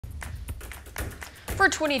For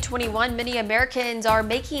 2021, many Americans are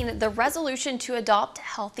making the resolution to adopt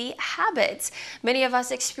healthy habits. Many of us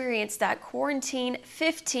experienced that quarantine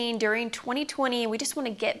 15 during 2020, and we just want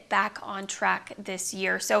to get back on track this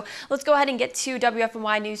year. So let's go ahead and get to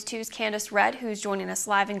WFMY News 2's Candace Redd, who's joining us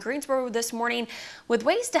live in Greensboro this morning with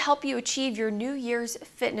ways to help you achieve your New Year's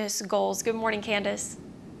fitness goals. Good morning, Candace.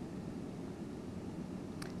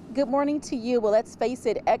 Good morning to you. Well, let's face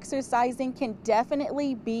it, exercising can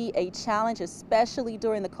definitely be a challenge, especially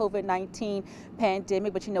during the COVID-19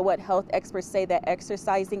 pandemic. But you know what? Health experts say that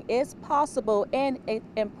exercising is possible and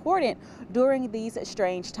important during these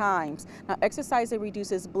strange times. Now, exercising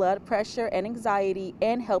reduces blood pressure and anxiety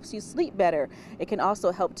and helps you sleep better. It can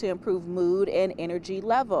also help to improve mood and energy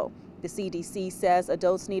level. The CDC says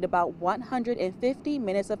adults need about 150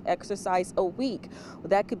 minutes of exercise a week. Well,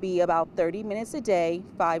 that could be about 30 minutes a day,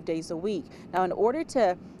 5 days a week. Now, in order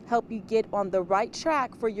to help you get on the right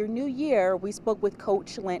track for your new year, we spoke with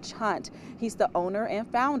Coach Lynch Hunt. He's the owner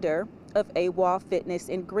and founder of AWOL Fitness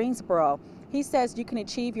in Greensboro. He says you can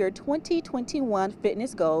achieve your 2021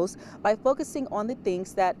 fitness goals by focusing on the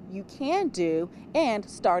things that you can do and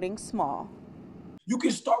starting small. You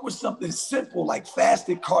can start with something simple like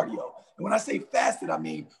fasted cardio. And when I say fasted, I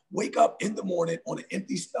mean wake up in the morning on an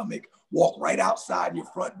empty stomach, walk right outside your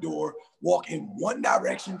front door, walk in one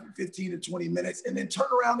direction for 15 to 20 minutes, and then turn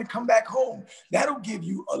around and come back home. That'll give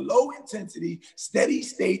you a low intensity, steady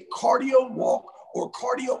state cardio walk or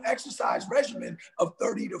cardio exercise regimen of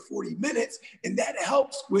 30 to 40 minutes. And that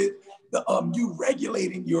helps with the, you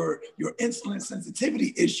regulating your insulin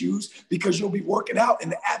sensitivity issues because you'll be working out in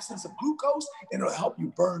the absence of glucose, and it'll help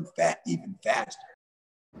you burn fat even faster.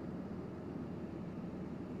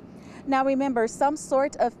 Now remember, some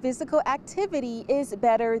sort of physical activity is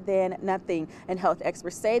better than nothing. And health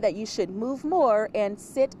experts say that you should move more and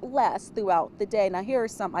sit less throughout the day. Now here are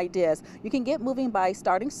some ideas. You can get moving by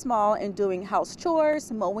starting small and doing house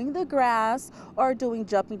chores, mowing the grass, or doing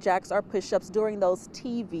jumping jacks or push-ups during those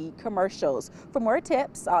TV commercials. For more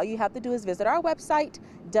tips, all you have to do is visit our website,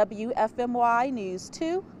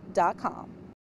 WFMYnews2.com.